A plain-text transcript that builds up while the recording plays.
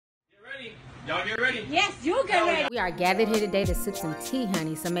Y'all get ready? Yes, you get ready. We are gathered here today to sip some tea,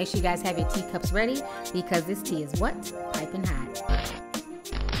 honey. So make sure you guys have your teacups ready because this tea is what? Piping hot.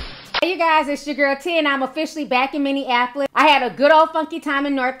 Hey you guys, it's your girl T and I'm officially back in Minneapolis. I had a good old funky time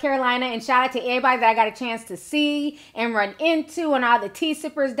in North Carolina and shout out to everybody that I got a chance to see and run into and all the tea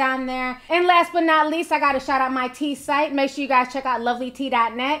sippers down there. And last but not least, I got to shout out my tea site. Make sure you guys check out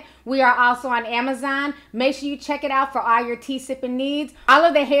lovelyti.net. We are also on Amazon. Make sure you check it out for all your tea sipping needs. All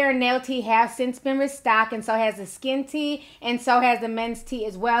of the hair and nail tea have since been restocked, and so has the skin tea, and so has the men's tea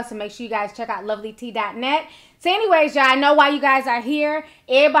as well. So make sure you guys check out lovelyti.net. So anyways, y'all, I know why you guys are here.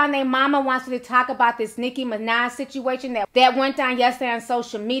 Everybody and their mama wants me to talk about this Nicki Minaj situation that went down yesterday on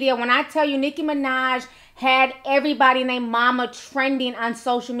social media. When I tell you Nicki Minaj had everybody and their mama trending on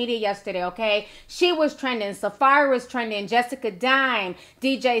social media yesterday, okay? She was trending, Safaree was trending, Jessica Dime,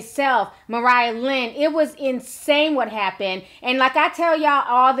 DJ Self, Mariah Lynn. It was insane what happened. And like I tell y'all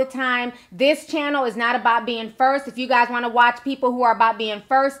all the time, this channel is not about being first. If you guys want to watch people who are about being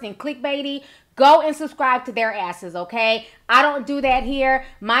first and clickbaity, go and subscribe to their asses, okay? I don't do that here.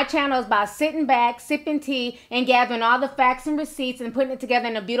 My channel is about sitting back, sipping tea, and gathering all the facts and receipts and putting it together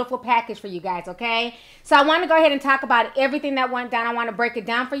in a beautiful package for you guys, okay? So I want to go ahead and talk about everything that went down. I want to break it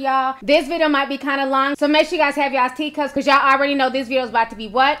down for y'all. This video might be kind of long, so make sure you guys have y'all's teacups because y'all already know this video is about to be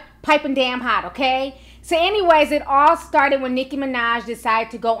what? Piping damn hot, okay? So anyways, it all started when Nicki Minaj decided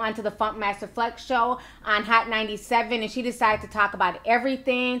to go onto the Funkmaster Flex show on Hot 97, and she decided to talk about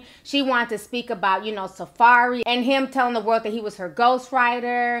everything. She wanted to speak about, you know, Safaree and him telling the world that he was her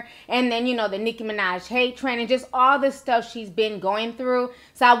ghostwriter, and then, you know, the Nicki Minaj hate train and just all the stuff she's been going through.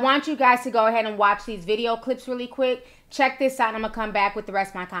 So I want you guys to go ahead and watch these video clips really quick. Check this out, and I'm going to come back with the rest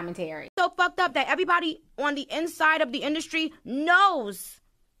of my commentary. So fucked up that everybody on the inside of the industry knows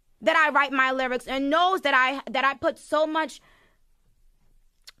that I write my lyrics and knows that I put so much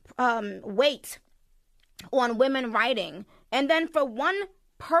weight on women writing. And then for one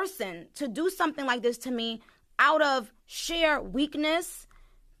person to do something like this to me out of sheer weakness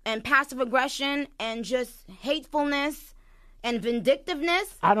and passive aggression and just hatefulness and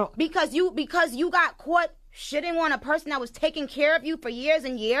vindictiveness, because you got caught shitting on a person that was taking care of you for years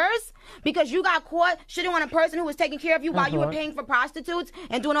and years, because you got caught shitting on a person who was taking care of you while you were paying for prostitutes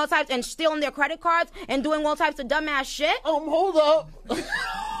and doing all types and stealing their credit cards and doing all types of dumbass shit. Hold up.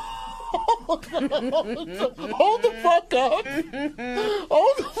 Hold the fuck up.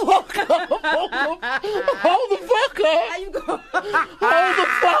 Hold the fuck up. Hold the fuck up. How you go? Hold the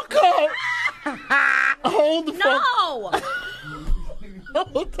fuck up. Hold the fuck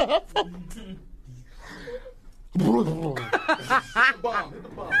up. No. Hold the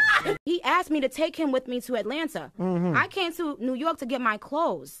fuck. He asked me to take him with me to Atlanta. I came to New York to get my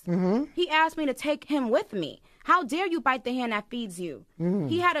clothes. He asked me to take him with me. How dare you bite the hand that feeds you?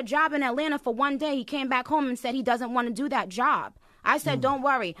 He had a job in Atlanta for one day. He came back home and said he doesn't want to do that job. I said, don't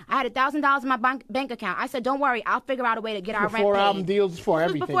worry. I had $1,000 in my bank account. I said, don't worry. I'll figure out a way to get our rent paid. Before album deals, before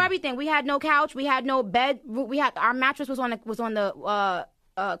everything. Before everything. We had no couch. We had no bed. Our mattress was on the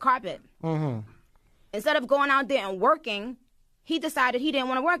carpet. Instead of going out there and working, he decided he didn't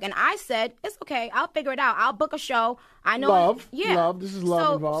want to work. And I said, it's okay. I'll figure it out. I'll book a show. I know. Love. Yeah. Love. This is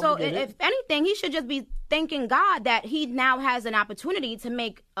love involved. So if anything, he should just be thanking God that he now has an opportunity to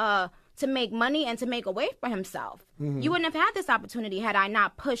make money and to make a way for himself. You wouldn't have had this opportunity had I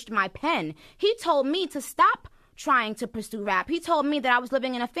not pushed my pen. He told me to stop trying to pursue rap. He told me that I was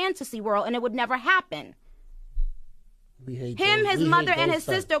living in a fantasy world and it would never happen. His mother, and his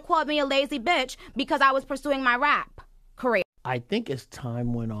sister called me a lazy bitch because I was pursuing my rap career. I think as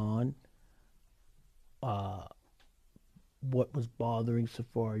time went on, what was bothering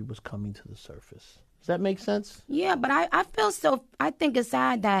Safaree was coming to the surface. Does that make sense? Yeah, but I think it's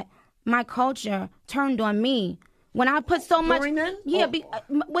sad that my culture turned on me when I put so much. During then? Yeah,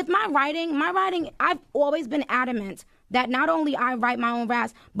 with my writing, I've always been adamant that not only I write my own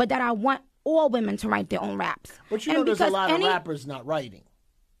raps, but that I want all women to write their own raps. But you know there's a lot of rappers not writing.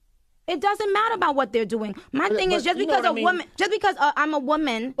 It doesn't matter about what they're doing. My thing is just because I'm a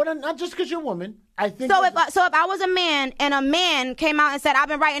woman. But not just because you're a woman. I think. So if I was a man and a man came out and said I've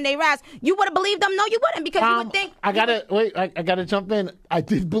been writing their raps, you would have believed them? No, you wouldn't, because you would think. I gotta jump in. I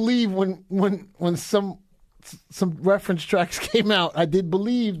did believe when some reference tracks came out. I did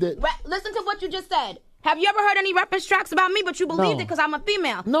believe that. Listen to what you just said. Have you ever heard any reference tracks about me, but you believed it because I'm a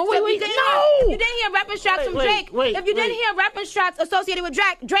female? No, so wait, you didn't hear reference tracks from Drake. If you didn't hear reference tracks associated with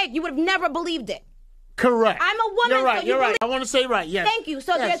Drake, you would have never believed it. Correct. I'm a woman. You're right. I want to say right, yes. Thank you.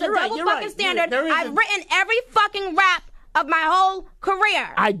 So yes, there's a double fucking standard. I've written every fucking rap of my whole career.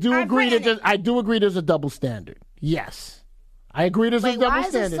 I do agree there's a double standard. Yes. I agree. There's a double why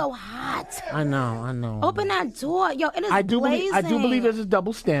standard. is it so hot? I know. Open that door, yo. It is blazing. I do believe there's a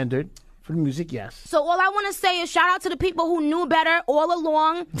double standard for the music. Yes. So all I want to say is shout out to the people who knew better all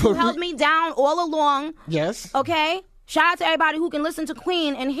along, who held me down all along. Yes. Okay. Shout out to everybody who can listen to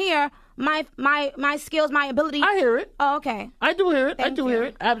Queen and hear my skills, my ability. I hear it. Oh, okay. I do hear it. Hear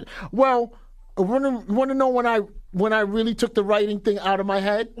it. Well, want to know when I really took the writing thing out of my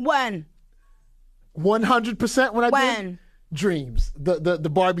head? When? 100% when I did? When? Dreams. The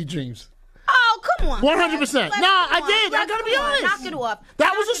Barbie dreams. Oh, come on. 100%. I did. I gotta be honest. Knock it off.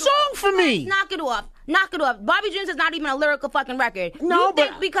 That was a song for me. Knock it off. Knock it off. Barbie Dreams is not even a lyrical fucking record. No, you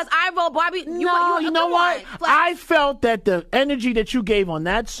think because I wrote Barbie. You know what? I felt that the energy that you gave on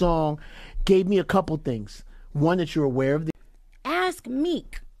that song gave me a couple things. One, that you're aware of. Ask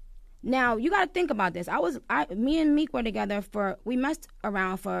Meek. Now you got to think about this. Me and Meek were together we messed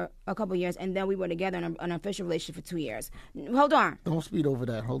around for a couple years, and then we were together in an official relationship for 2 years. Hold on. Don't speed over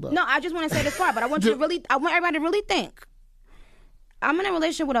that. Hold up. No, I just want to say this part, but I want everybody to really think. I'm in a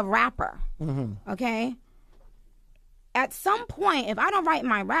relationship with a rapper. Mm-hmm. Okay. At some point, if I don't write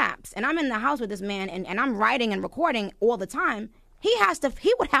my raps, and I'm in the house with this man, and I'm writing and recording all the time, he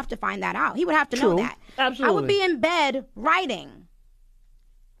would have to find that out. He would have to know that. Absolutely. I would be in bed writing.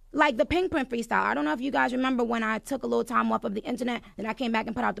 Like the Pink Print freestyle. I don't know if you guys remember when I took a little time off of the internet, then I came back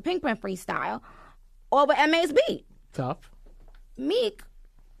and put out the Pink Print freestyle over MA's beat. Tough. Meek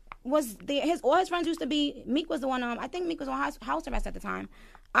was all his friends used to be. Meek was the one. I think Meek was on house arrest at the time.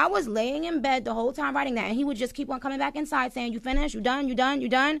 I was laying in bed the whole time writing that, and he would just keep on coming back inside saying, "You finished? You done? You done? You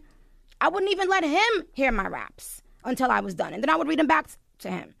done?" I wouldn't even let him hear my raps until I was done, and then I would read them back to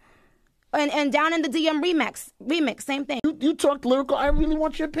him. And down in the DM remix, same thing. You talked lyrical. I really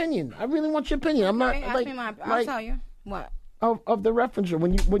want your opinion. I'm not I'll tell you what of the reference.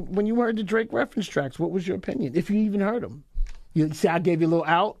 When you heard the Drake reference tracks, what was your opinion? If you even heard them, you see, I gave you a little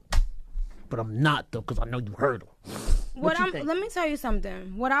out, but I'm not though because I know you heard them. Let me tell you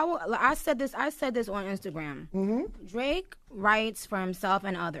something. I said this on Instagram. Mm-hmm. Drake writes for himself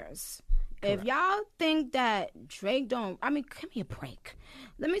and others. Correct. If y'all think that Drake give me a break.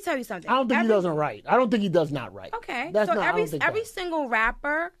 Let me tell you something. I don't think he doesn't write. I don't think he does not write. Okay. Every single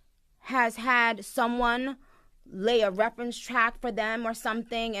rapper has had someone lay a reference track for them or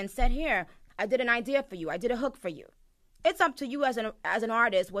something and said, "Here, I did an idea for you. I did a hook for you." It's up to you as an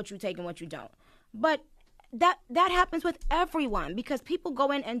artist what you take and what you don't. But that happens with everyone because people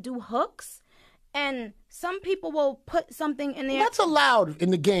go in and do hooks. And some people will put something in there. That's allowed in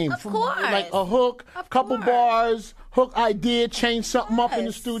the game. Of course. Like a hook, couple bars, hook idea, change something up in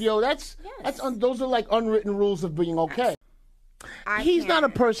the studio. Those are like unwritten rules of being okay. He's not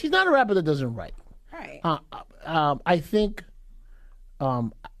a rapper that doesn't write. Right. I think,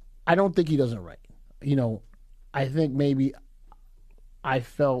 I don't think he doesn't write. You know, I think maybe I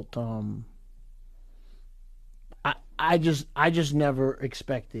felt, I just never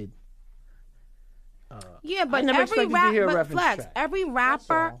expected. Yeah, but every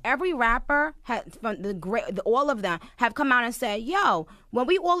rapper has, from all of them have come out and said, "Yo, when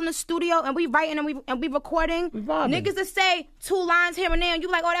we all in the studio and we writing and we recording, niggas that say 2 lines here and there, and you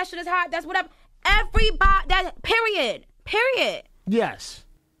like, oh, that shit is hot, that's whatever." Everybody, that period. Yes.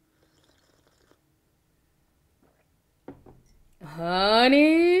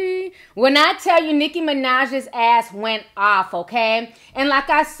 Honey, when I tell you Nicki Minaj's ass went off, okay? And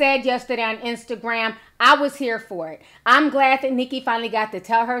like I said yesterday on Instagram, I was here for it. I'm glad that Nicki finally got to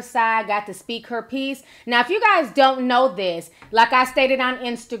tell her side, got to speak her piece. Now, if you guys don't know this, like I stated on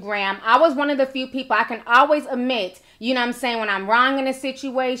Instagram, I was one of the few people I can always admit, you know what I'm saying, when I'm wrong in a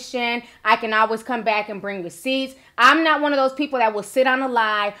situation, I can always come back and bring receipts. I'm not one of those people that will sit on a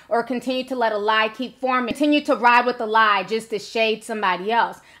lie or continue to let a lie keep forming, continue to ride with the lie just to shade somebody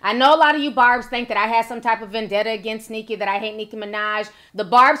else. I know a lot of you barbs think that I have some type of vendetta against Nicki, that I hate Nicki Minaj. The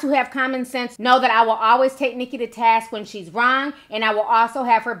barbs who have common sense know that I will always take Nicki to task when she's wrong, and I will also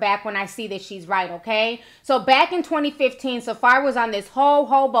have her back when I see that she's right, okay? So back in 2015, Safaree was on this whole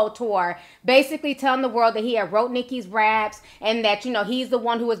hobo tour, basically telling the world that he had wrote Nicki's raps and that, you know, he's the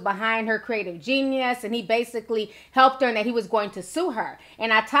one who was behind her creative genius, and he basically helped her and that he was going to sue her.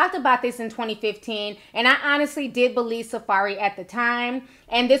 And I talked about this in 2015, and I honestly did believe Safaree at the time.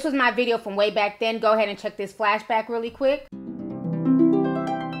 And this was my video from way back then. Go ahead and check this flashback really quick.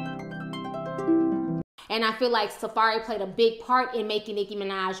 And I feel like Safaree played a big part in making Nicki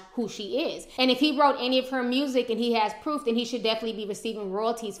Minaj who she is. And if he wrote any of her music and he has proof, then he should definitely be receiving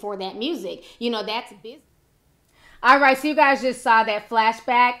royalties for that music. You know, that's business. All right, so you guys just saw that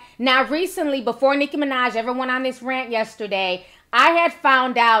flashback. Now, recently, before Nicki Minaj ever went on this rant yesterday, I had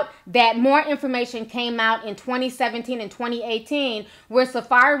found out that more information came out in 2017 and 2018 where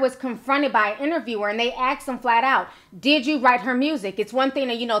Safaree was confronted by an interviewer and they asked him flat out, did you write her music? It's one thing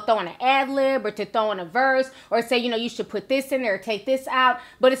to, you know, throw in an ad lib or to throw in a verse or say, you know, you should put this in there or take this out.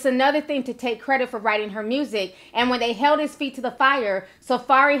 But it's another thing to take credit for writing her music. And when they held his feet to the fire,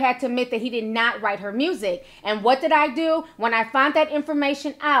 Safaree had to admit that he did not write her music. And what did I do? When I found that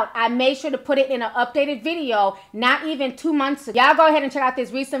information out, I made sure to put it in an updated video, not even 2 months ago. Y'all go ahead and check out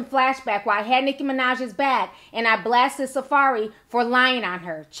this recent flashback where I had Nicki Minaj's back and I blasted Safaree for lying on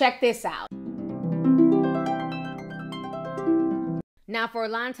her. Check this out. Now, for a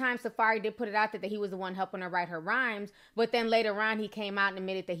long time, Safaree did put it out there that he was the one helping her write her rhymes, but then later on, he came out and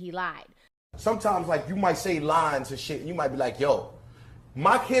admitted that he lied. Sometimes, like, you might say lines and shit, and you might be like, yo,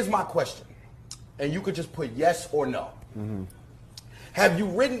 here's my question. And you could just put yes or no. Mm-hmm. Have you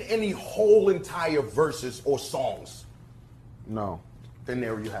written any whole entire verses or songs? No. Then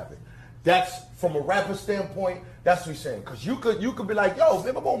there you have it. That's, from a rapper standpoint, that's what he's saying. Because you could be like, yo,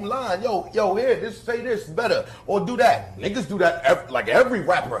 flip up on line, yo, here, say this better, or do that. Niggas do that, like every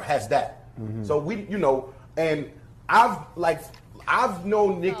rapper has that. Mm-hmm. So we, you know, and I've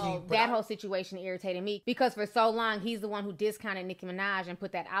known Nicki. So that whole situation irritated me because for so long, he's the one who discounted Nicki Minaj and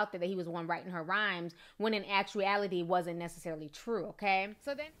put that out there that he was the one writing her rhymes when in actuality it wasn't necessarily true, okay?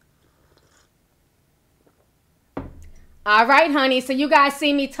 So then... All right, honey. So you guys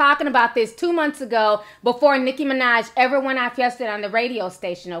see me talking about this 2 months ago before Nicki Minaj ever went off yesterday on the radio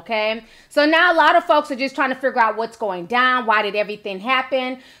station, okay? So now a lot of folks are just trying to figure out what's going down. Why did everything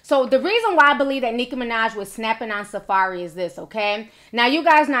happen? So the reason why I believe that Nicki Minaj was snapping on Safaree is this, okay? Now, you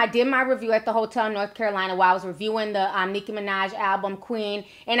guys know I did my review at the hotel in North Carolina while I was reviewing the Nicki Minaj album, Queen,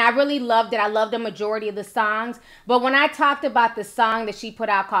 and I really loved it. I loved the majority of the songs. But when I talked about the song that she put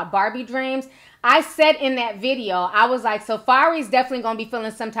out called Barbie Dreams, I said in that video, I was like, Safaree's definitely going to be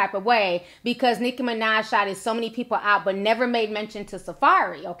feeling some type of way because Nicki Minaj shouted so many people out but never made mention to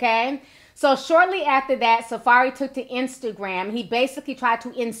Safaree, okay? So shortly after that, Safaree took to Instagram. He basically tried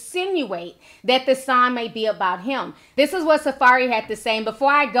to insinuate that the song may be about him. This is what Safaree had to say. And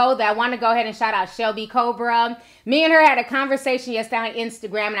before I go there, I want to go ahead and shout out Shelby Cobra. Me and her had a conversation yesterday on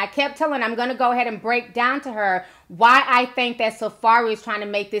Instagram, and I kept telling her I'm going to go ahead and break down to her why I think that Safaree is trying to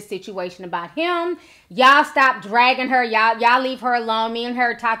make this situation about him. Y'all stop dragging her. Y'all leave her alone. Me and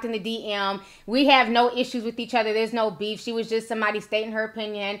her talked in the DM. We have no issues with each other. There's no beef. She was just somebody stating her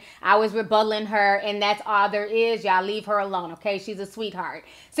opinion. I was rebuttaling her, and that's all there is. Y'all leave her alone, okay? She's a sweetheart.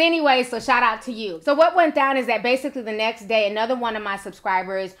 So anyway, so shout out to you. So what went down is that basically the next day, another one of my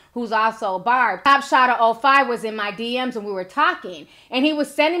subscribers, who's also Barb, Top Shotter 05, was in my DMs and we were talking. And he was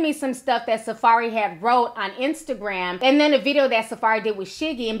sending me some stuff that Safaree had wrote on Instagram, and then a video that Safaree did with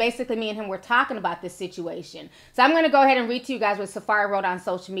Shiggy, and basically me and him were talking about this situation. So I'm going to go ahead and read to you guys what Safaree wrote on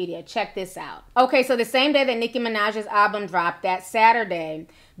social media. Check this out. Okay, so the same day that Nicki Minaj's album dropped, that Saturday,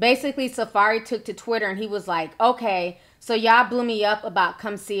 basically Safaree took to Twitter and he was like, okay, so y'all blew me up about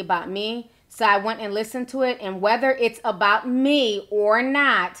Come See About Me. So I went and listened to it, and whether it's about me or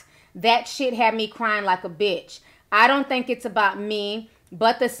not, that shit had me crying like a bitch. I don't think it's about me,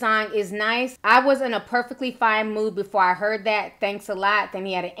 but the song is nice. I was in a perfectly fine mood before I heard that. Thanks a lot. Then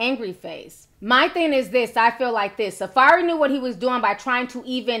he had an angry face. My thing is this. I feel like this. Safaree knew what he was doing by trying to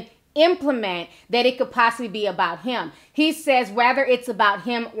even implement that it could possibly be about him. He says whether it's about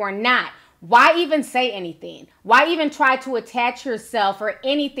him or not. Why even say anything? Why even try to attach yourself or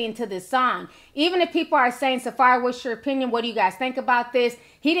anything to this song? Even if people are saying, Safaree, what's your opinion? What do you guys think about this?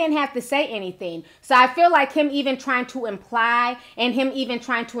 He didn't have to say anything. So I feel like him even trying to imply and him even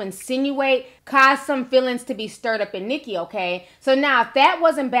trying to insinuate caused some feelings to be stirred up in Nicki, okay? So now if that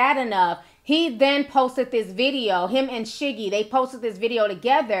wasn't bad enough, he then posted this video, him and Shiggy, they posted this video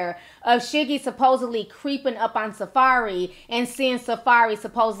together of Shiggy supposedly creeping up on Safaree and seeing Safaree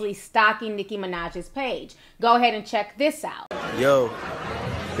supposedly stalking Nicki Minaj's page. Go ahead and check this out. Yo,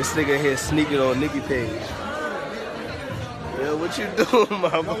 this nigga here sneaking on Nicki page. Yo, what you doing,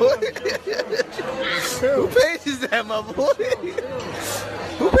 my boy? Who page is that, my boy?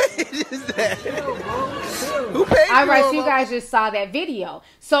 Who page is that? Who page? All right, so you guys just saw that video.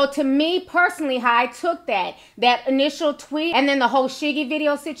 So to me personally, how I took that initial tweet and then the whole Shiggy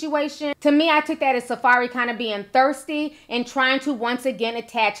video situation, to me, I took that as Safaree kind of being thirsty and trying to once again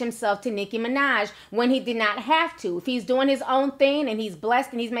attach himself to Nicki Minaj when he did not have to. If he's doing his own thing and he's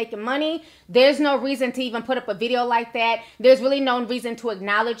blessed and he's making money, there's no reason to even put up a video like that. There's really no reason to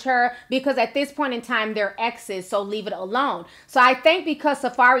acknowledge her because at this point in time, they're exes, so leave it alone. So I think because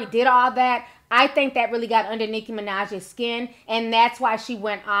Safaree did all that, I think that really got under Nicki Minaj's skin, and that's why she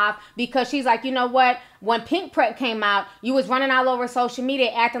went off, because she's like, you know what? When Pink Prep came out, you was running all over social media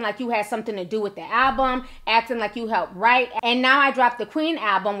acting like you had something to do with the album, acting like you helped write, and now I dropped the Queen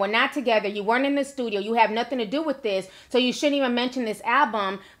album. We're not together. You weren't in the studio. You have nothing to do with this, so you shouldn't even mention this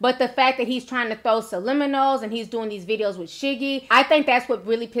album. But the fact that he's trying to throw subliminals and he's doing these videos with Shiggy, I think that's what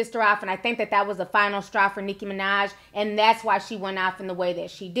really pissed her off, and I think that that was the final straw for Nicki Minaj, and that's why she went off in the way that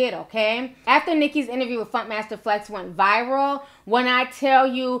she did, okay? After Nicki's interview with Funkmaster Flex went viral, when I tell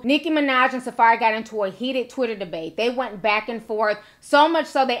you, Nicki Minaj and Safaree got into a heated Twitter debate. They went back and forth, so much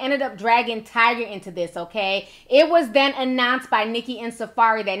so they ended up dragging Tiger into this, okay? It was then announced by Nicki and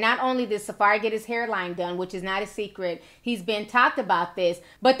Safaree that not only did Safaree get his hairline done, which is not a secret, he's been talked about this,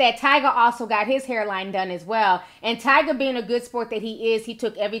 but that Tiger also got his hairline done as well. And Tiger, being a good sport that he is, he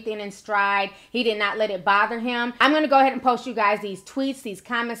took everything in stride. He did not let it bother him. I'm going to go ahead and post you guys these tweets, these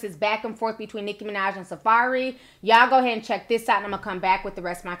comments, this back and forth between Nicki Minaj and Safaree. Y'all go ahead and check this out, and I'm going to come back with the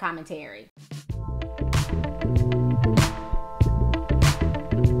rest of my commentary.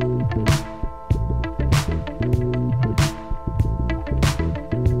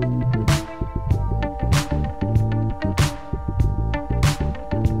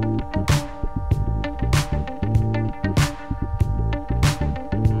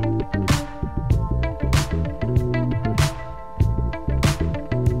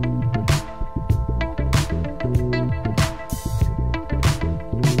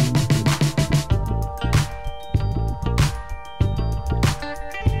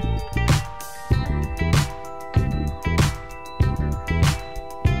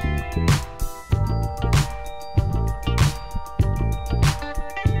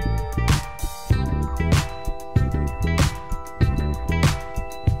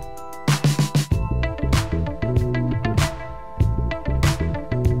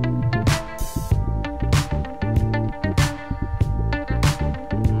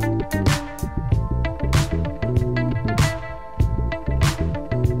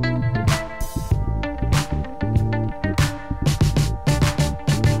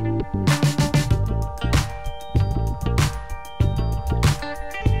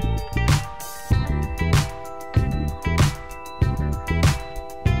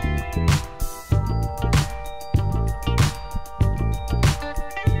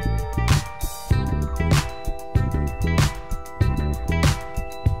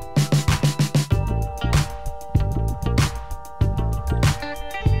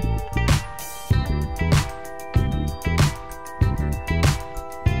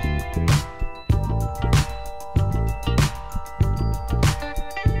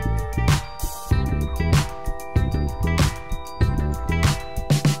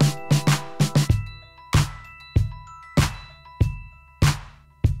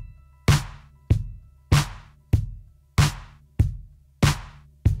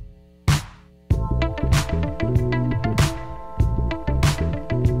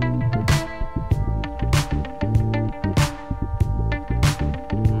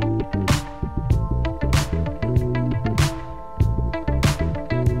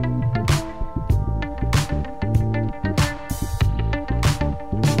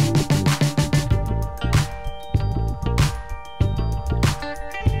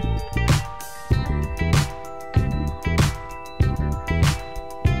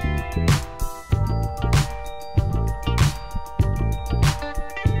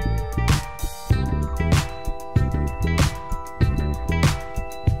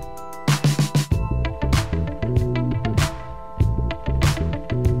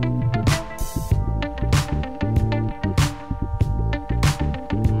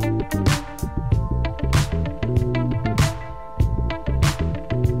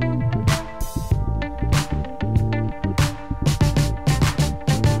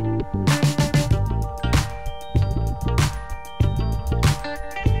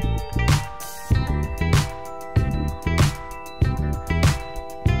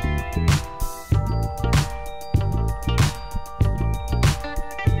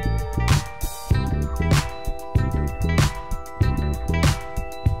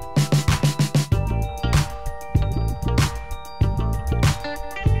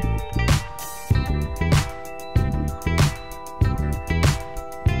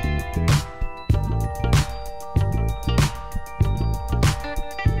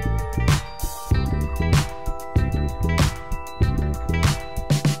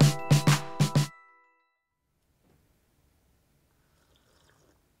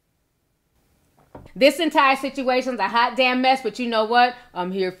 This entire situation's a hot damn mess, but you know what?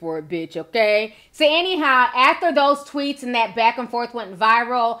 I'm here for it, bitch, okay? So anyhow, after those tweets and that back and forth went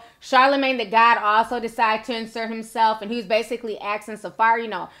viral, Charlemagne the God also decided to insert himself, and he was basically asking Safaree, you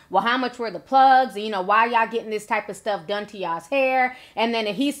know, well, how much were the plugs? And, you know, why y'all getting this type of stuff done to y'all's hair? And then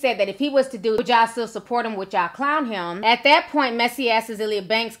he said that if he was to do, would y'all still support him? Would y'all clown him? At that point, messy ass Azealia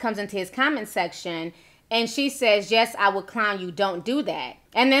Banks comes into his comment section, and she says, yes, I would clown you. Don't do that.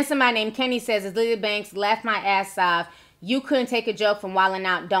 And then somebody named Kenny says, Azealia Banks laughed my ass off. You couldn't take a joke from Wildin'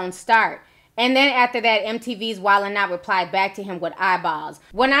 Out. Don't start. And then after that, MTV's Wildin' Out replied back to him with eyeballs.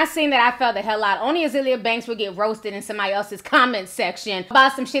 When I seen that, I felt the hell out. Only Azealia Banks would get roasted in somebody else's comment section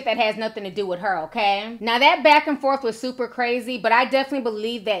about some shit that has nothing to do with her, okay? Now that back and forth was super crazy, but I definitely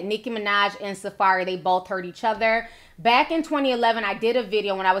believe that Nicki Minaj and Safaree, they both hurt each other. Back in 2011, I did a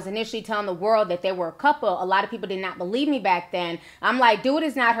video when I was initially telling the world that they were a couple. A lot of people did not believe me back then. I'm like, dude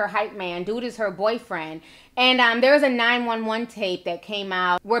is not her hype man. Dude is her boyfriend. And there was a 911 tape that came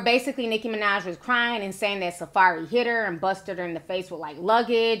out where basically Nicki Minaj was crying and saying that Safaree hit her and busted her in the face with like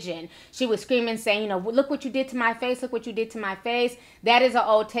luggage. And she was screaming saying, you know, look what you did to my face. Look what you did to my face. That is an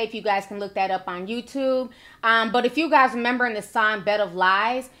old tape. You guys can look that up on YouTube. But if you guys remember in the song Bed of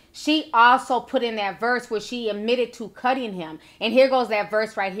Lies, she also put in that verse where she admitted to cutting him. And here goes that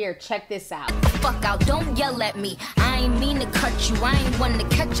verse right here. Check this out. Fuck out, don't yell at me. I ain't mean to cut you. I ain't want to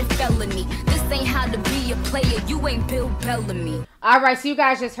catch a felony. This ain't how to be a player. You ain't Bill Bellamy. Alright, so you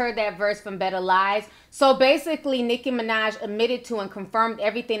guys just heard that verse from Better Lies. So basically, Nicki Minaj admitted to and confirmed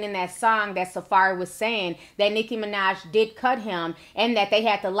everything in that song that Safaree was saying, that Nicki Minaj did cut him and that they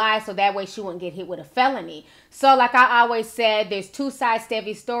had to lie so that way she wouldn't get hit with a felony. So like I always said, there's two sides to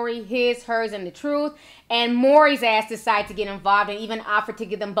every story, his, hers, and the truth. And Maury's ass decided to get involved and even offered to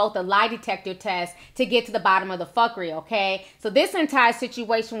give them both a lie detector test to get to the bottom of the fuckery, okay? So this entire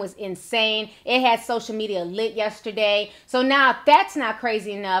situation was insane. It had social media lit yesterday. So now if that's not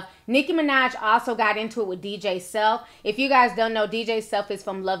crazy enough, Nicki Minaj also got into it with DJ Self. If you guys don't know, DJ Self is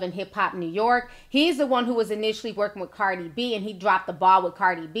from Love and Hip Hop New York. He's the one who was initially working with Cardi B, and he dropped the ball with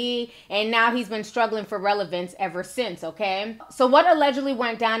Cardi B, and now he's been struggling for relevance ever since, okay? So what allegedly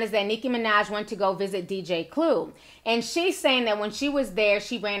went down is that Nicki Minaj went to go visit DJ Clue, and she's saying that when she was there,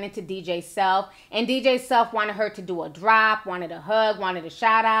 she ran into DJ Self, and DJ Self wanted her to do a drop, wanted a hug, wanted a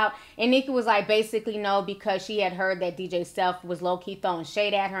shout out, and Nicki was like, basically no, because she had heard that DJ Self was low-key throwing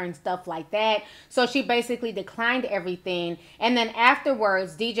shade at her and stuff like that. So she basically declined everything. And then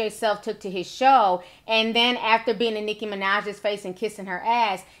afterwards, DJ Self took to his show. And then after being in Nicki Minaj's face and kissing her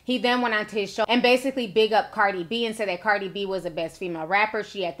ass, he then went on to his show and basically big up Cardi B and said that Cardi B was the best female rapper.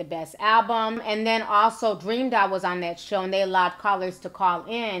 She had the best album. And then also Dream Doll was on that show, and they allowed callers to call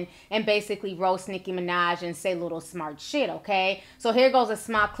in and basically roast Nicki Minaj and say little smart shit, okay? So here goes a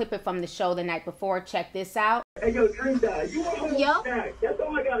small clip from the show the night before. Check this out. Hey, yo, Dream Doll, you a whole snack. That's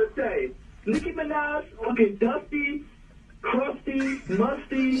all I gotta say. Nicki Minaj, looking dusty, crusty,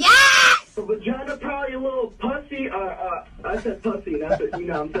 musty. Yes! Her vagina probably a little pussy. I said pussy, that's what, you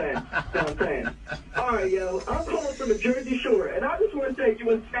know what I'm saying. That's what I'm saying. Alright, yo, I'm calling from the Jersey Shore, and I just want to say, you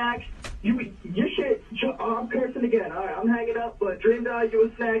a snack. Your shit, I'm cursing again. Alright, I'm hanging up, but Dream Doll,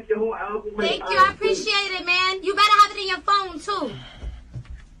 you a snack, your whole album. Thank you, I appreciate it, man. You better have it in your phone, too.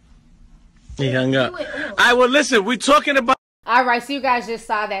 He hung up. All right, well, listen, we're talking about... All right, so you guys just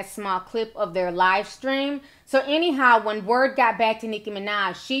saw that small clip of their live stream. So anyhow, when word got back to Nicki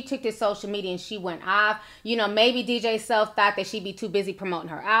Minaj, she took to social media and she went off. You know, maybe DJ Self thought that she'd be too busy promoting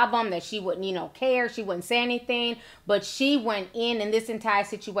her album, that she wouldn't, you know, care. She wouldn't say anything. But she went in, and this entire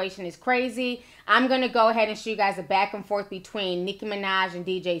situation is crazy. I'm going to go ahead and show you guys a back and forth between Nicki Minaj and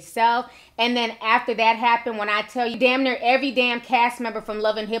DJ Self. And then after that happened, when I tell you damn near every damn cast member from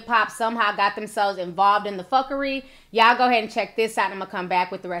Love and Hip Hop somehow got themselves involved in the fuckery, y'all go ahead and check this out. I'm going to come back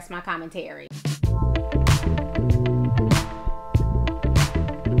with the rest of my commentary.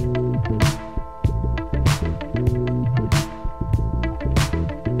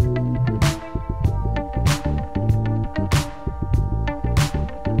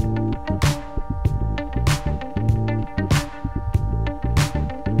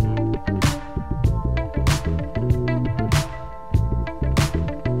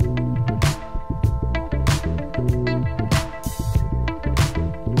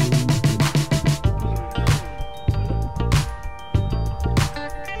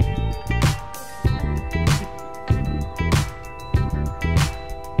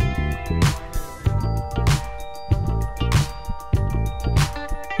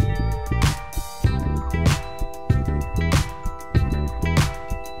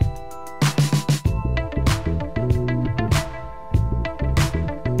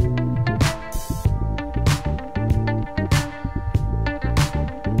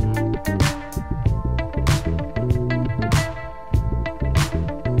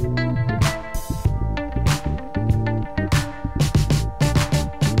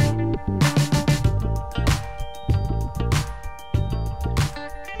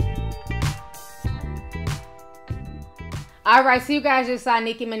 All right, so you guys just saw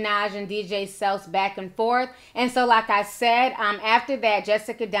Nicki Minaj and DJ Self's back and forth. And so like I said, after that,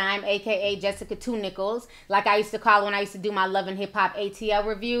 Jessica Dime, a.k.a. Jessica Two Nickels, like I used to call her when I used to do my Love and Hip Hop ATL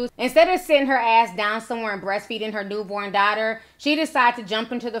reviews, instead of sitting her ass down somewhere and breastfeeding her newborn daughter, she decided to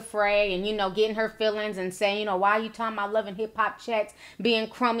jump into the fray and, you know, getting her feelings and saying, you know, why are you talking about Love and Hip Hop checks being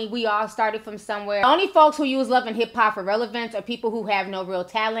crummy? We all started from somewhere. The only folks who use Love and Hip Hop for relevance are people who have no real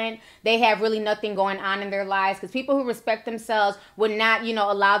talent. They have really nothing going on in their lives, because people who respect themselves would not, you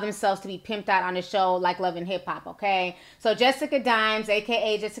know, allow themselves to be pimped out on a show like Love and Hip Hop, okay? So Jessica Dimes,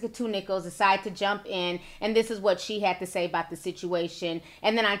 aka Jessica Two Nickels, decided to jump in, and this is what she had to say about the situation.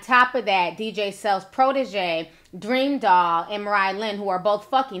 And then on top of that, DJ Self's protege, Dream Doll, and Mariah Lynn, who are both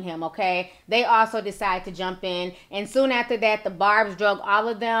fucking him, okay, they also decided to jump in. And soon after that, the Barbs drug all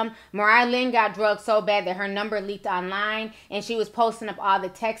of them. Mariah Lynn got drugged so bad that her number leaked online, and she was posting up all the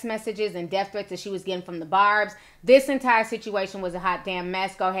text messages and death threats that she was getting from the Barbs. This entire situation was a hot damn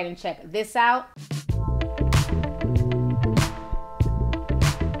mess. Go ahead and check this out.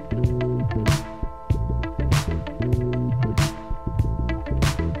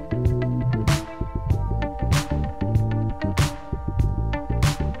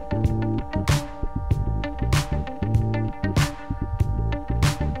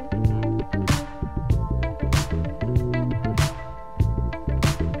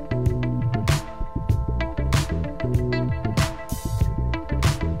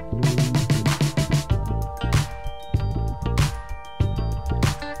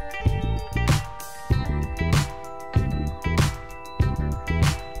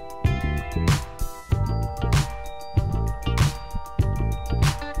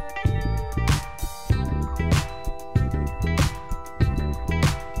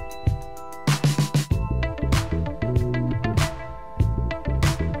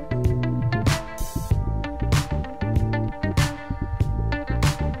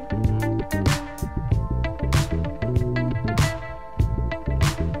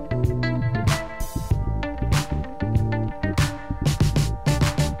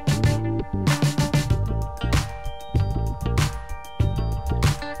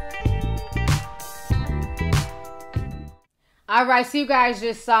 All right, so you guys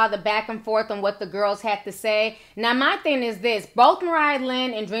just saw the back and forth on what the girls had to say. Now, my thing is this. Both Mariah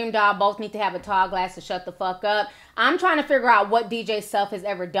Lynn and Dream Doll both need to have a tall glass to shut the fuck up. I'm trying to figure out what DJ Self has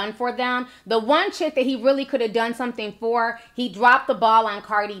ever done for them. The one chick that he really could have done something for, he dropped the ball on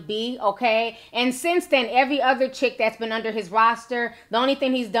Cardi B, okay? And since then, every other chick that's been under his roster, the only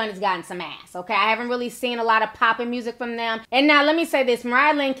thing he's done is gotten some ass, okay? I haven't really seen a lot of poppin' music from them. And now, let me say this.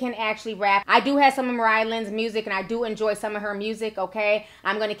 Mariah Lynn can actually rap. I do have some of Mariah Lynn's music, and I do enjoy some of her music, okay?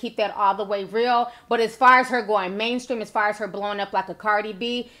 I'm going to keep that all the way real. But as far as her going mainstream, as far as her blowing up like a Cardi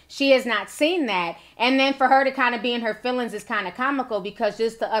B, she has not seen that. And then for her to kind of be in her feelings is kind of comical, because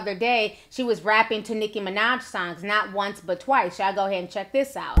just the other day, she was rapping to Nicki Minaj songs, not once but twice. Shall I go ahead and check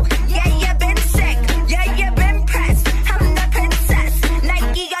this out? Yeah, you been sick. Yeah, you been pressed. I'm the princess.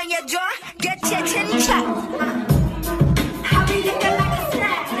 Nike on your jaw. Get your chin checked. How be looking like a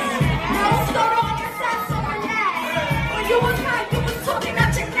snack? No store on your sass on my neck. When you was high, you was talking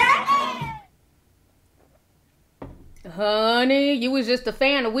out your neck. Honey, you was just a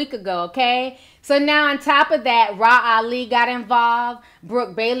fan a week ago, okay? So now on top of that, Ra Ali got involved,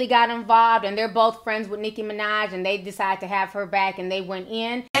 Brooke Bailey got involved, and they're both friends with Nicki Minaj, and they decided to have her back, and they went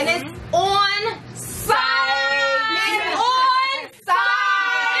in. And it's on side. It's on side.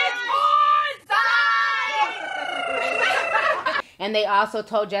 It's on side. And they also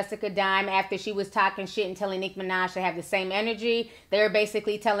told Jessica Dime, after she was talking shit and telling Nicki Minaj to have the same energy, they were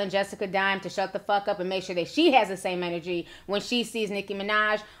basically telling Jessica Dime to shut the fuck up and make sure that she has the same energy when she sees Nicki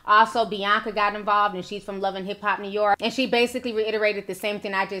Minaj. Also, Bianca got involved, and she's from Love and Hip Hop New York. And she basically reiterated the same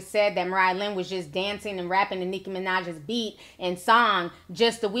thing I just said, that Mariah Lynn was just dancing and rapping to Nicki Minaj's beat and song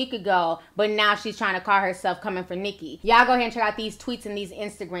just a week ago. But now she's trying to call herself coming for Nicki. Y'all go ahead and check out these tweets and these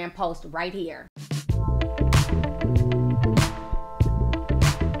Instagram posts right here.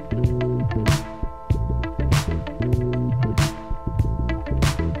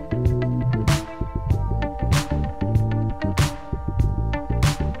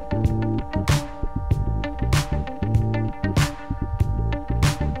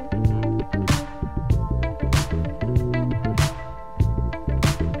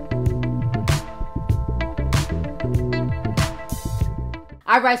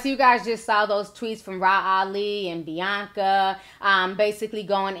 All right, so you guys just saw those tweets from Ra Ali and Bianca, basically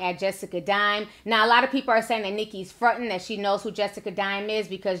going at Jessica Dime. Now, a lot of people are saying that Nicki's fronting, that she knows who Jessica Dime is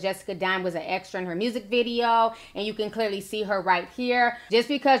because Jessica Dime was an extra in her music video, and you can clearly see her right here. Just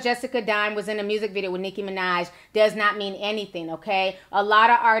because Jessica Dime was in a music video with Nicki Minaj does not mean anything, okay? A lot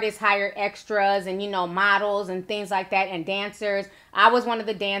of artists hire extras and, you know, models and things like that and dancers. I was one of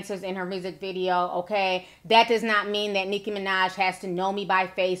the dancers in her music video, okay? That does not mean that Nicki Minaj has to know me by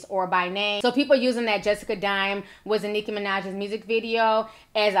face or by name. So people using that Jessica Dime was in Nicki Minaj's music video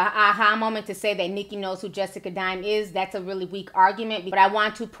as a aha moment to say that Nicki knows who Jessica Dime is, that's a really weak argument. But I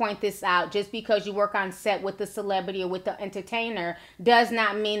want to point this out. Just because you work on set with the celebrity or with the entertainer does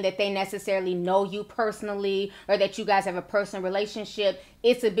not mean that they necessarily know you personally or that you guys have a personal relationship.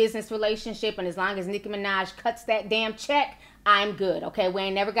 It's a business relationship, and as long as Nicki Minaj cuts that damn check, I'm good, okay? We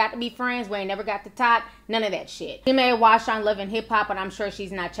ain't never got to be friends. We ain't never got to talk. None of that shit. She may have watched on Love and Hip Hop, but I'm sure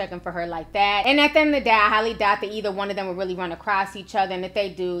she's not checking for her like that. And at the end of the day, I highly doubt that either one of them will really run across each other. And if they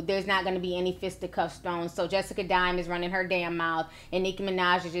do, there's not going to be any fisticuffs thrown. So Jessica Dime is running her damn mouth, and Nicki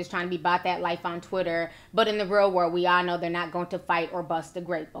Minaj is just trying to be about that life on Twitter. But in the real world, we all know they're not going to fight or bust a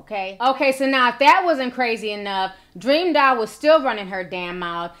grape, okay? Okay, so now if that wasn't crazy enough, Dream Doll was still running her damn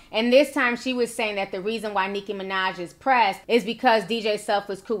mouth. And this time she was saying that the reason why Nicki Minaj is pressed is because DJ Self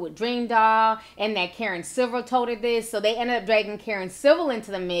was cool with Dream Doll and that Karen Civil told her this. So they ended up dragging Karen Civil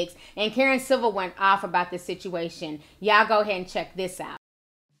into the mix, and Karen Civil went off about this situation. Y'all go ahead and check this out.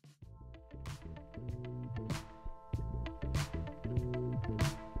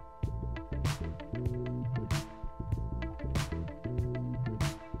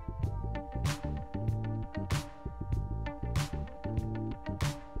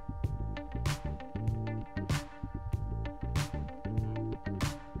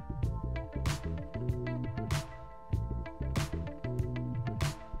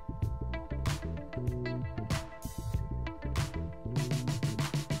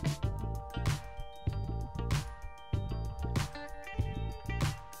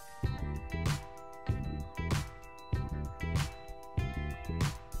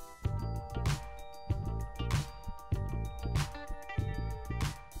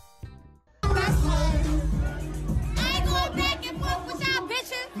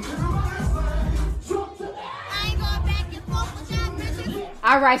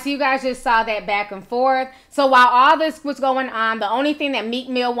 All right, so you guys just saw that back and forth. So while all this was going on, the only thing that Meek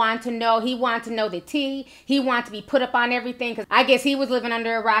Mill wanted to know, he wanted to know the tea. He wanted to be put up on everything because I guess he was living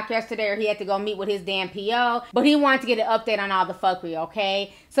under a rock yesterday, or he had to go meet with his damn PO. But he wanted to get an update on all the fuckery,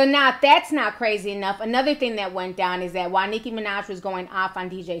 okay? So now if that's not crazy enough, another thing that went down is that while Nicki Minaj was going off on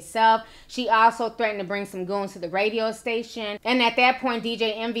DJ Self, she also threatened to bring some goons to the radio station. And at that point,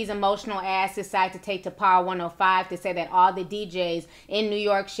 DJ Envy's emotional ass decided to take to Power 105 to say that all the DJs in New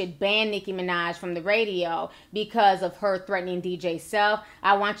York should ban Nicki Minaj from the radio because of her threatening DJ Self.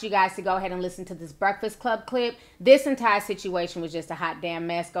 I want you guys to go ahead and listen to this Breakfast Club clip. This entire situation was just a hot damn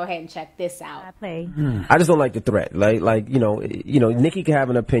mess. Go ahead and check this out. I just don't like the threat. Like you know, Nicki can have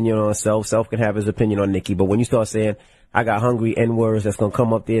an opinion on Self. Self can have his opinion on Nicki. But when you start saying, I got hungry N-words that's gonna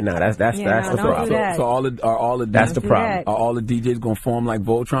come up there, nah, that's the problem. So all the that's the problem. Are all the DJs gonna form like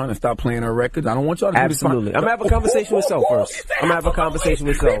Voltron and stop playing our records? I don't want y'all to absolutely. I'm gonna have a conversation with Self first. I'm gonna have a conversation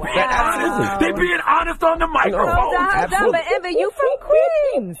with Self. Absolutely. They being honest on the microphone. Absolutely. But Emma, you from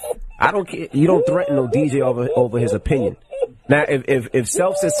Queens. I don't care. You don't threaten no DJ over his opinion. Now, if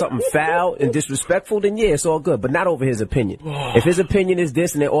Self says something foul and disrespectful, then yeah, it's all good, but not over his opinion. If his opinion is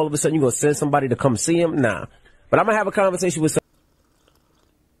this, and then all of a sudden you're gonna send somebody to come see him, nah. But I'm gonna have a conversation with Self.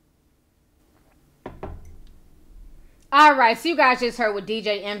 All right, so you guys just heard what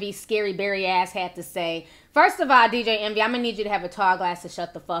DJ Envy's scary berry ass had to say. First of all, DJ Envy, I'm going to need you to have a tall glass to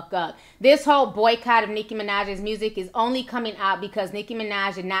shut the fuck up. This whole boycott of Nicki Minaj's music is only coming out because Nicki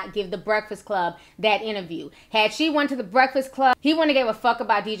Minaj did not give the Breakfast Club that interview. Had she went to the Breakfast Club, he wouldn't have gave a fuck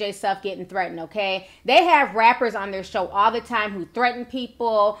about DJ Self getting threatened, okay? They have rappers on their show all the time who threaten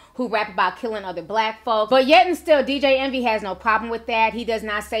people, who rap about killing other black folks. But yet and still, DJ Envy has no problem with that. He does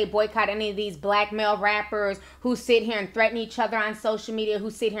not say boycott any of these black male rappers who sit here and threaten each other on social media,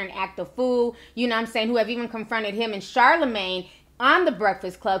 who sit here and act a fool, you know what I'm saying, who have even confronted him and Charlemagne on the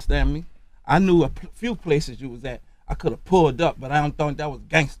Breakfast Club. Understand me? I knew a few places you was at. I could have pulled up, but I don't think that was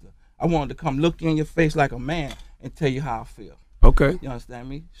gangster. I wanted to come look you in your face like a man and tell you how I feel. Okay. You understand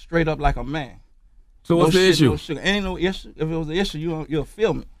me? Straight up like a man. So what's the issue? No sugar. Ain't no issue. If it was an issue, you'll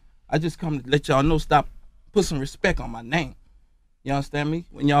feel me. I just come to let y'all know, stop, put some respect on my name. You understand me?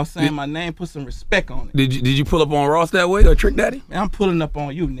 When y'all saying my name, put some respect on it. Did you pull up on Ross that way or Trick Daddy? Man, I'm pulling up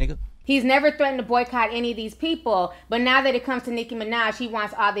on you, nigga. He's never threatened to boycott any of these people, but now that it comes to Nicki Minaj, he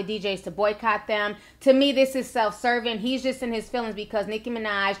wants all the DJs to boycott them. To me, this is self-serving. He's just in his feelings because Nicki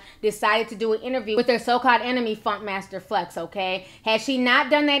Minaj decided to do an interview with their so-called enemy, Funkmaster Flex, okay? Had she not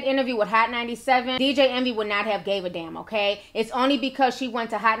done that interview with Hot 97, DJ Envy would not have gave a damn, okay? It's only because she went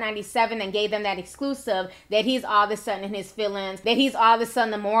to Hot 97 and gave them that exclusive that he's all of a sudden in his feelings, that he's all of a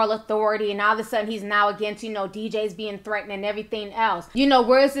sudden the moral authority, and all of a sudden he's now against, you know, DJs being threatened and everything else. You know,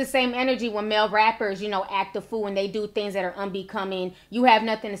 where's the same energy when male rappers, you know, act a fool and they do things that are unbecoming? You have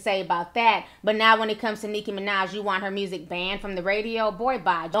nothing to say about that. But now when it comes to Nicki Minaj, you want her music banned from the radio? Boy,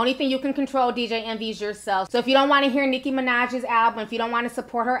 bye. The only thing you can control, DJ Envy, is yourself. So if you don't want to hear Nicki Minaj's album, if you don't want to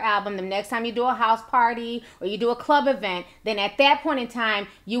support her album, the next time you do a house party or you do a club event, then at that point in time,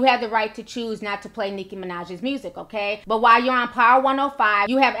 you have the right to choose not to play Nicki Minaj's music, okay? But while you're on Power 105,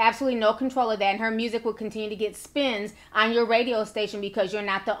 you have absolutely no control of that, and her music will continue to get spins on your radio station because you're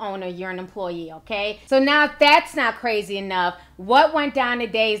not the owner, you're an employee, okay? So now if that's not crazy enough, what went down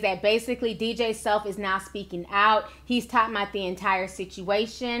today is that basically DJ Self is now speaking out. He's talking about the entire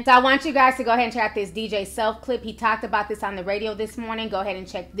situation. So I want you guys to go ahead and check out this DJ Self clip. He talked about this on the radio this morning. Go ahead and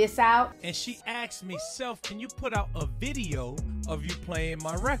check this out. And she asked me, Self, can you put out a video of you playing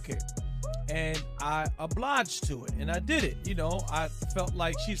my record? And I obliged to it, and I did it. You know, I felt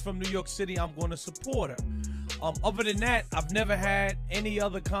like she's from New York City, I'm going to support her. Other than that, I've never had any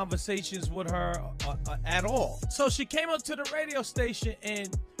other conversations with her at all. So she came up to the radio station, and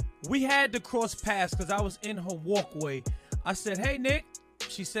we had to cross paths because I was in her walkway. I said, hey, Nick.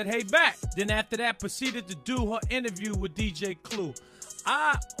 She said, hey, back. Then after that, proceeded to do her interview with DJ Clue.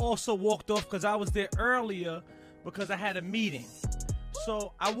 I also walked off because I was there earlier because I had a meeting.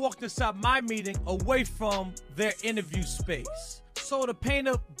 So I walked inside my meeting away from their interview space. So to paint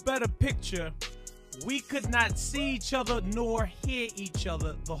a better picture, we could not see each other nor hear each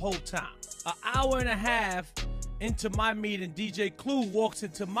other the whole time. An hour and a half into my meeting, DJ Clue walks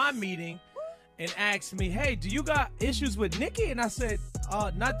into my meeting and asks me, hey, do you got issues with Nicki? And I said,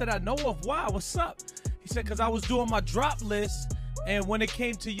 not that I know of. Why? What's up? He said, because I was doing my drop list, and when it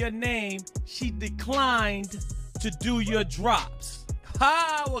came to your name, she declined to do your drops.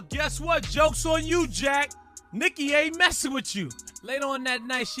 Ha! Well, guess what? Joke's on you, Jack. Nicki ain't messing with you. Later on that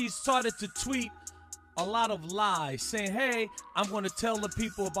night, she started to tweet a lot of lies, saying, hey, I'm going to tell the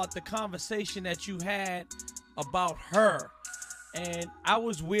people about the conversation that you had about her. And I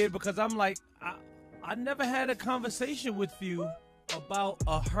was weird because I'm like, I never had a conversation with you about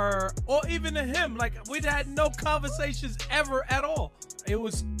a her or even a him. Like, we'd had no conversations ever at all.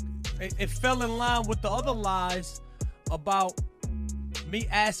 It fell in line with the other lies about me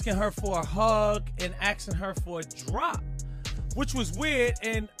asking her for a hug and asking her for a drop, which was weird.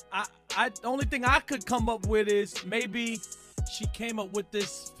 And the only thing I could come up with is maybe she came up with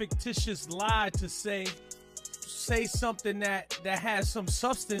this fictitious lie to say something that has some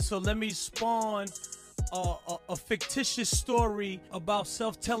substance. So let me spawn a fictitious story about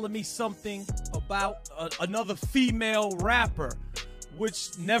Self telling me something about another female rapper,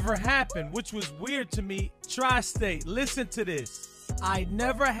 which never happened, which was weird to me. Tri-State, listen to this. I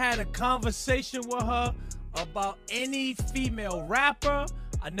never had a conversation with her about any female rapper.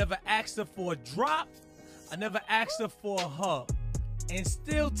 I never asked her for a drop. I never asked her for a hug. And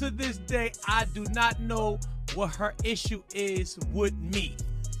still to this day, I do not know what her issue is with me.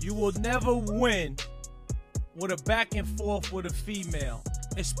 You will never win with a back and forth with a female,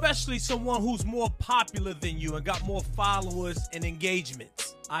 especially someone who's more popular than you and got more followers and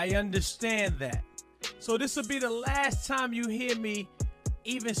engagements. I understand that. So this will be the last time you hear me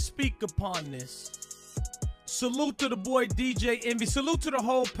even speak upon this. Salute to the boy DJ Envy. Salute to the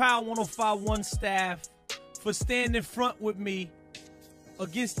whole Power 105.1 staff for standing front with me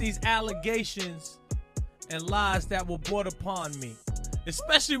against these allegations and lies that were brought upon me.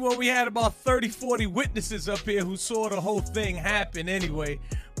 Especially when we had about 30, 40 witnesses up here who saw the whole thing happen anyway.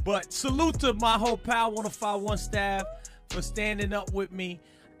 But salute to my whole Power 105.1 staff for standing up with me.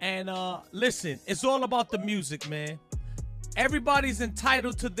 And listen, it's all about the music, man. Everybody's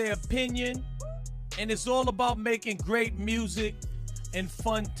entitled to their opinion, and it's all about making great music and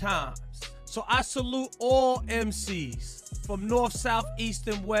fun times. So I salute all MCs from north, south, east,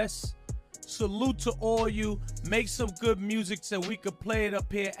 and west. Salute to all you. Make some good music so we could play it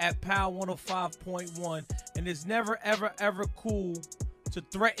up here at Power 105.1. And it's never, ever, ever cool to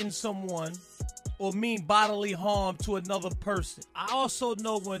threaten someone or mean bodily harm to another person. I also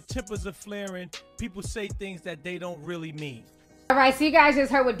know when tempers are flaring, people say things that they don't really mean. All right, so you guys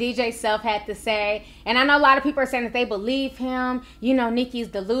just heard what DJ Self had to say. And I know a lot of people are saying that they believe him. You know, Nicki's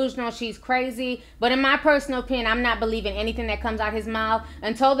delusional, she's crazy. But in my personal opinion, I'm not believing anything that comes out his mouth.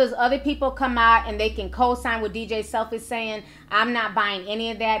 Until there's other people come out and they can co-sign what DJ Self is saying, I'm not buying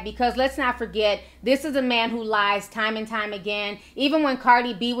any of that. Because let's not forget, this is a man who lies time and time again. Even when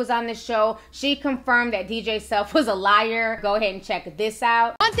Cardi B was on the show, she confirmed that DJ Self was a liar. Go ahead and check this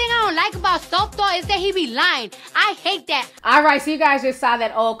out. One thing I don't like about Self though is that he be lying. I hate that. All right, so you guys just saw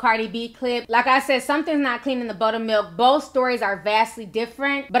that old Cardi B clip. Like I said, something's not clean in the buttermilk. Both stories are vastly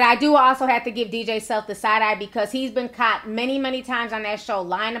different. But I do also have to give DJ Self the side eye because he's been caught many, many times on that show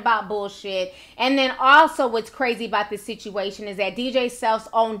lying about bullshit. And then also what's crazy about this situation is that DJ Self's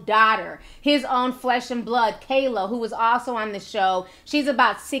own daughter, his own flesh and blood, Kayla, who was also on the show, she's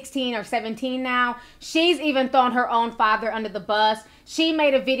about 16 or 17 now. She's even thrown her own father under the bus. She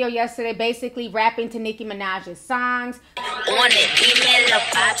made a video yesterday basically rapping to Nicki Minaj's songs. I'll give it to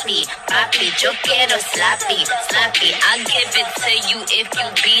you if you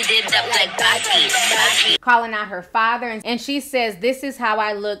beat it up like Baki. Calling out her father. And she says, this is how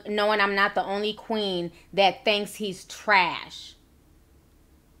I look knowing I'm not the only queen that thinks he's trash.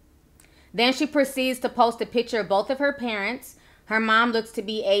 Then she proceeds to post a picture of both of her parents. Her mom looks to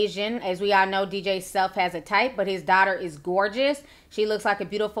be Asian. As we all know, DJ Self has a type, but his daughter is gorgeous. She looks like a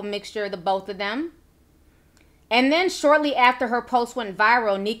beautiful mixture of the both of them. And then shortly after her post went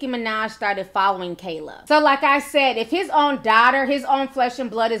viral, Nicki Minaj started following Kayla. So like I said, if his own daughter, his own flesh and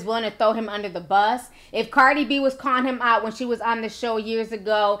blood is willing to throw him under the bus, if Cardi B was calling him out when she was on the show years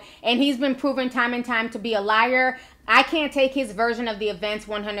ago, and he's been proven time and time to be a liar, I can't take his version of the events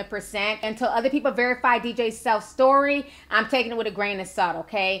 100%. Until other people verify DJ Self's story, I'm taking it with a grain of salt,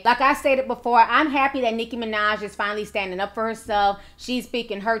 okay? Like I stated before, I'm happy that Nicki Minaj is finally standing up for herself. She's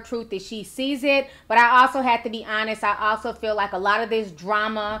speaking her truth as she sees it. But I also have to be honest, I also feel like a lot of this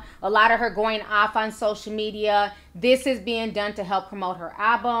drama, a lot of her going off on social media, this is being done to help promote her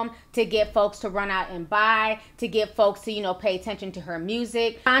album, to get folks to run out and buy, to get folks to, you know, pay attention to her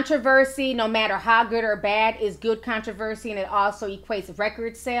music. Controversy, no matter how good or bad, is good controversy, and it also equates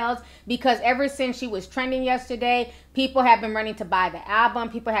record sales, because ever since she was trending yesterday, people have been running to buy the album.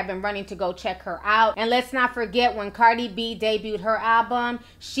 People have been running to go check her out. And let's not forget, when Cardi B debuted her album,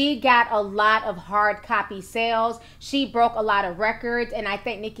 she got a lot of hard copy sales. She broke a lot of records, and I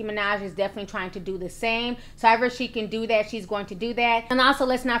think Nicki Minaj is definitely trying to do the same. So however she can do that, she's going to do that. And also,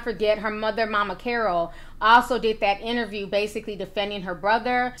 let's not forget, her mother, Mama Carol, also did that interview basically defending her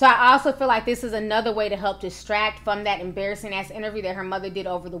brother. So I also feel like this is another way to help distract from that embarrassing ass interview that her mother did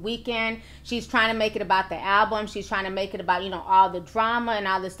over the weekend. She's trying to make it about the album. She's trying to make it about, you know, all the drama and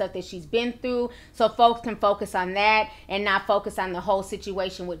all the stuff that she's been through, so folks can focus on that and not focus on the whole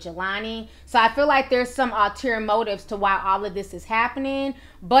situation with Jelani. So I feel like there's some ulterior motives to why all of this is happening.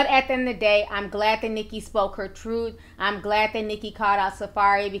 But at the end of the day, I'm glad that Nicki spoke her truth. I'm glad that Nicki called out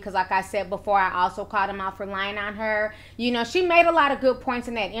Safaree, because like I said before, I also called him out for lying on her. You know, she made a lot of good points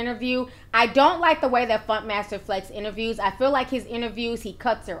in that interview. I don't like the way that Funkmaster Flex interviews. I feel like his interviews, he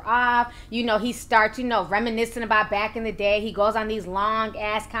cuts her off. You know, he starts, you know, reminiscing about back in the day. He goes on these long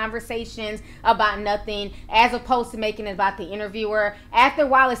ass conversations about nothing, as opposed to making it about the interviewer. After a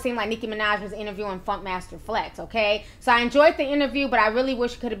while, it seemed like Nicki Minaj was interviewing Funkmaster Flex, okay? So I enjoyed the interview, but I really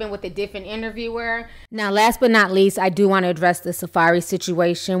wish it could have been with a different interviewer. Now, last but not least, I do want to address the Safaree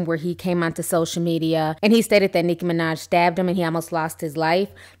situation where he came onto social media and he stated that Nicki Minaj stabbed him and he almost lost his life.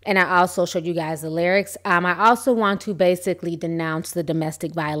 And I also showed you guys the lyrics. I also want to basically denounce the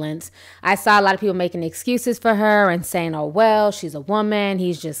domestic violence. I saw a lot of people making excuses for her and saying, oh, well, she's a woman,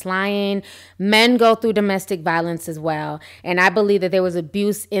 he's just lying. Men go through domestic violence as well. And I believe that there was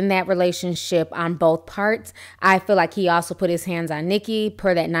abuse in that relationship on both parts. I feel like he also put his hands on Nicki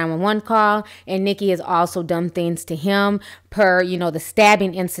per that 911 call. And Nicki has also done things to him per, you know, the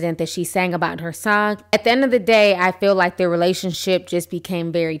stabbing incident that she sang about in her song. At the end of the day, I feel like their relationship just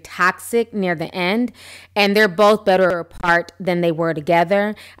became very toxic near the end, and they're both better apart than they were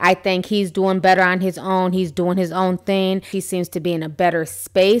together. I think he's doing better on his own. He's doing his own thing. He seems to be in a better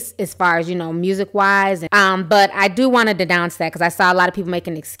space as far as, you know, music-wise. But I do want to denounce that, because I saw a lot of people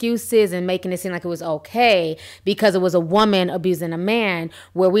making excuses and making it seem like it was okay because it was a woman abusing a man,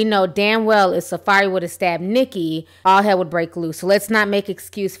 where we know damn well if Safaree would have stabbed Nicki, all hell would break loose. So let's not make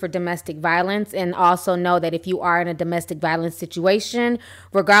excuse for domestic violence, and also know that if you are in a domestic violence situation,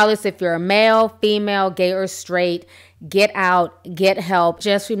 regardless if you're a male, female, gay, or straight, Get out, get help.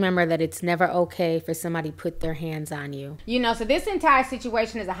 Just remember that it's never okay for somebody to put their hands on you. You know, so this entire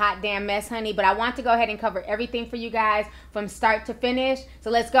situation is a hot damn mess, honey, but I want to go ahead and cover everything for you guys from start to finish. So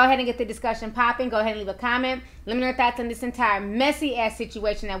let's go ahead and get the discussion popping. Go ahead and leave a comment. Let me know your thoughts on this entire messy ass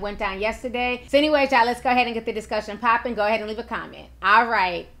situation that went down yesterday. So anyways, y'all, let's go ahead and get the discussion popping. Go ahead and leave a comment. All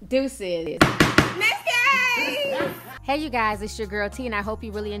right, deuces. Hey you guys, it's your girl T, and I hope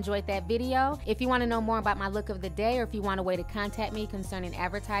you really enjoyed that video. If you want to know more about my look of the day, or if you want a way to contact me concerning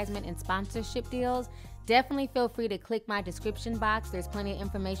advertisement and sponsorship deals, definitely feel free to click my description box. There's plenty of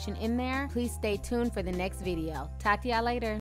information in there. Please stay tuned for the next video. Talk to y'all later.